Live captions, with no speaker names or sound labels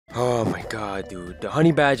Oh my god, dude. The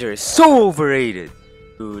honey badger is so overrated.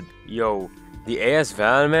 Dude, yo, the AS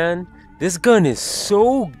Val, man. This gun is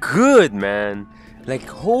so good, man. Like,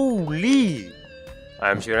 holy.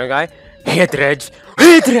 I'm shooting a guy. Hit Reg.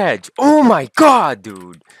 Hit Reg. Oh my god,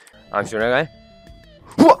 dude. I'm shooting a guy.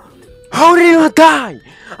 What? How did he not die?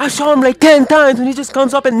 I shot him like 10 times and he just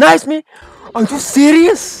comes up and knifes me? Are you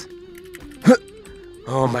serious?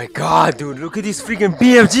 Oh my god, dude. Look at these freaking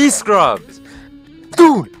BFG scrubs.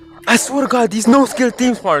 Dude, I swear to god, these no-skill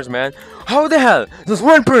team spawns, man. How the hell does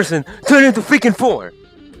one person turn into freaking 4?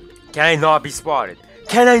 Can I not be spotted?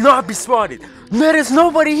 Can I not be spotted? There is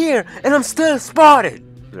nobody here, and I'm still spotted.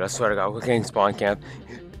 Dude, I swear to god, we're getting spawn camped.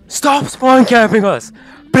 Stop spawn camping us,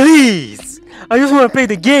 please. I just want to play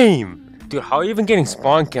the game. Dude, how are you even getting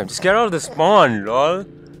spawn camped? Just get out of the spawn, lol.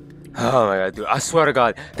 Oh my god, dude, I swear to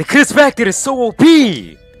god, the Chris Factor is so OP.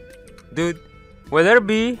 Dude, will there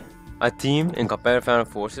be a team in competitive Phantom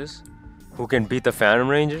Forces who can beat the Phantom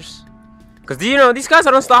Rangers? Because, you know, these guys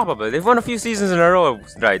are unstoppable. They've won a few seasons in a row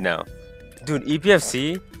right now. Dude,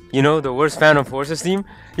 EPFC, you know, the worst Phantom Forces team,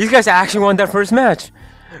 these guys actually won their first match.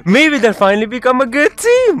 Maybe they'll finally become a good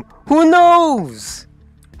team. Who knows?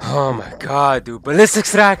 Oh my god, dude.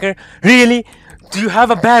 Ballistics Tracker? Really? Do you have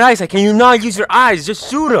a bad eyesight? Can you not use your eyes? Just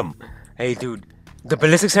shoot them. Hey, dude. The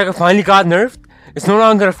Ballistics Tracker finally got nerfed? It's no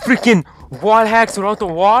longer a freaking wall hacks throughout the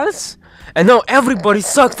walls? And now everybody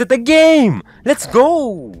sucks at the game. Let's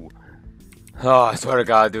go. Oh, I swear to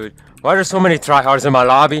god, dude. Why are there so many tryhards in my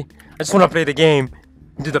lobby? I just want to play the game.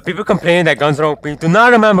 Dude, the people complaining that guns are OP do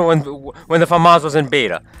not remember when the FAMAS was in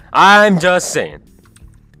beta. I'm just saying.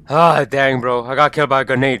 Ah, dang, bro. I got killed by a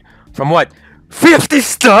grenade. From what? 50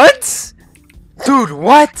 studs? Dude,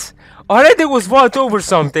 what? All I did was vault over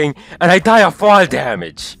something, and I die of fall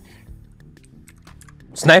damage.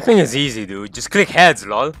 Sniping is easy, dude. Just click heads,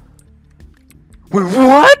 lol. Wait,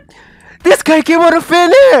 what? This guy came out of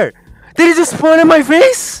thin air! Did he just spawn in my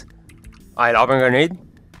face? I lob a grenade.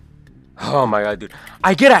 Oh my god, dude.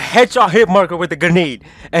 I get a headshot hit marker with the grenade,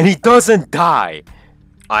 and he doesn't die.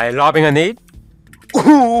 I lobbing a nade.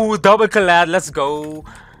 Ooh, double collab, let's go.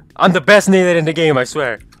 I'm the best nader in the game, I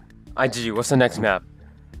swear. IG, what's the next map?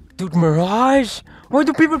 Dude, Mirage? Why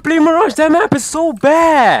do people play Mirage? That map is so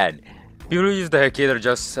bad. People who use the Hecade are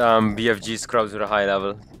just BFG scrubs with a high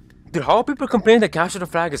level. Dude, how are people complaining that capture the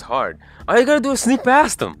flag is hard? All you gotta do is sneak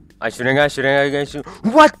past them. I shooting guy, shoot.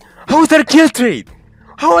 What? How is that a kill trade?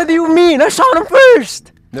 How do you mean? I shot him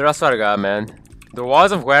first! Dude, I swear to god, man. The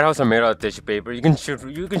walls of warehouse are made out of tissue paper. You can shoot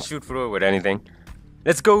through it with anything.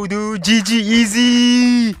 Let's go, dude. GG,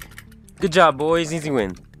 easy. Good job, boys. Easy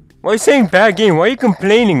win. Why are you saying bad game? Why are you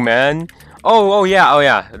complaining, man? Oh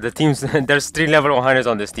yeah. The teams, there's 3 level 100s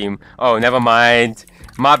on this team. Oh, never mind.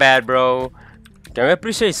 My bad, bro. Can we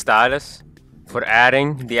appreciate Stylus for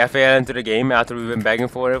adding the FAL into the game after we've been begging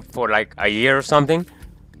for it for like a year or something?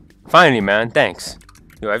 Finally, man. Thanks.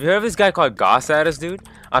 Yo, have you heard of this guy called Gossatus, dude?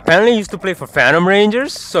 Apparently he used to play for Phantom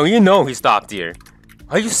Rangers, so you know he's top tier.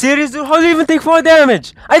 Are you serious, dude? How did you even take 4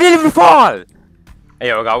 damage? I didn't even fall! Hey,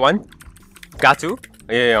 yo, got 1. Got 2.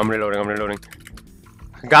 Yeah, I'm reloading.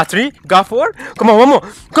 Got 3. Got 4. Come on, one more.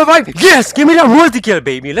 Got 5. Yes! Give me that multi-kill,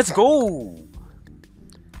 baby. Let's go!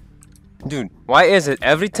 Dude, why is it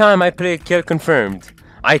every time I play Kill Confirmed,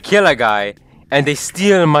 I kill a guy, and they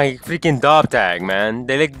steal my freaking dog tag, man?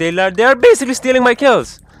 They're basically stealing my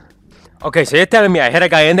kills. Okay, so you're telling me I hit a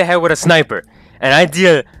guy in the head with a sniper, and I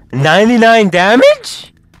deal 99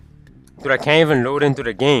 damage? Dude, I can't even load into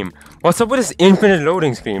the game. What's up with this infinite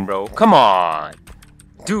loading screen, bro? Come on.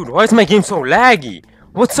 Dude, why is my game so laggy?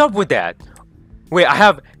 What's up with that? Wait, I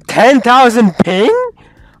have 10,000 ping?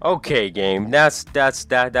 Okay, game. That's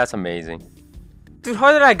amazing. Dude,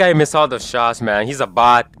 how did that guy miss all those shots, man? He's a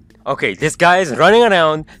bot. Okay, this guy is running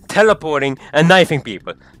around, teleporting, and knifing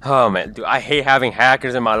people. Oh, man. Dude, I hate having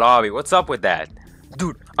hackers in my lobby. What's up with that?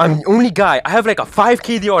 Dude, I'm the only guy. I have like a 5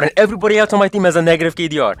 KDR and everybody else on my team has a negative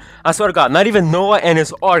KDR. I swear to god, not even Noah and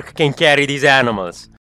his orc can carry these animals.